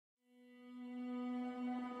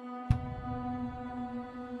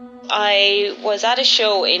I was at a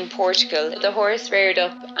show in Portugal. The horse reared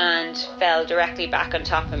up and fell directly back on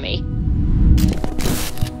top of me.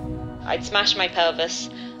 I'd smashed my pelvis.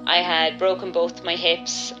 I had broken both my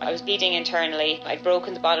hips. I was bleeding internally. I'd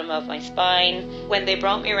broken the bottom of my spine. When they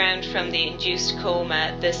brought me around from the induced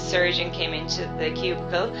coma, the surgeon came into the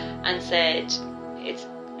cubicle and said, "It's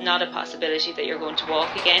not a possibility that you're going to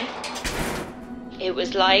walk again." It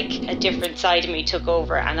was like a different side of me took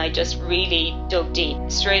over, and I just really dug deep.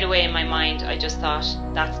 Straight away in my mind, I just thought,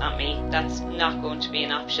 that's not me. That's not going to be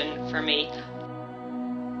an option for me.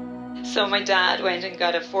 So my dad went and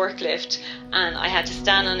got a forklift, and I had to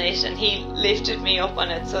stand on it, and he lifted me up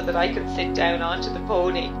on it so that I could sit down onto the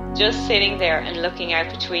pony. Just sitting there and looking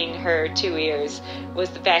out between her two ears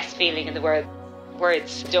was the best feeling in the world.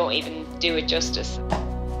 Words don't even do it justice.